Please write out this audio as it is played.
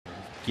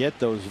get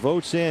those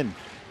votes in.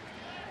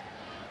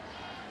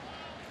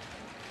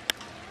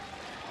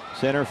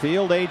 Center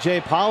field,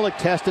 A.J. Pollock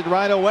tested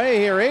right away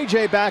here.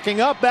 A.J.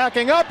 backing up,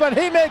 and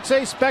he makes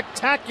a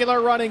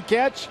spectacular running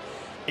catch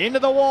into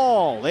the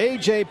wall.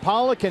 A.J.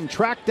 Pollock can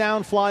track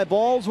down fly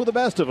balls with the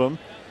best of them.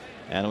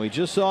 And we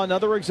just saw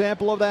another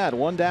example of that.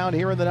 One down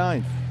here in the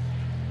ninth.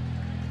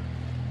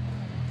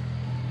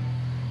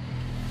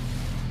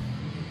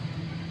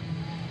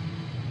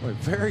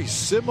 Very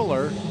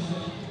similar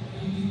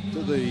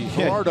to the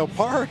Gerardo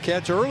Parra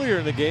catch earlier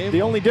in the game.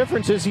 The only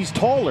difference is he's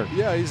taller.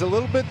 Yeah, he's a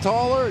little bit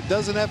taller.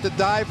 Doesn't have to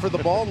dive for the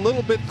ball. A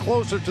little bit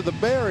closer to the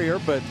barrier,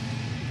 but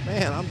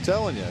man, I'm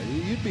telling you,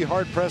 you'd be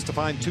hard pressed to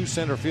find two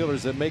center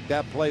fielders that make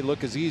that play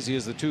look as easy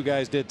as the two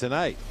guys did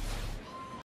tonight.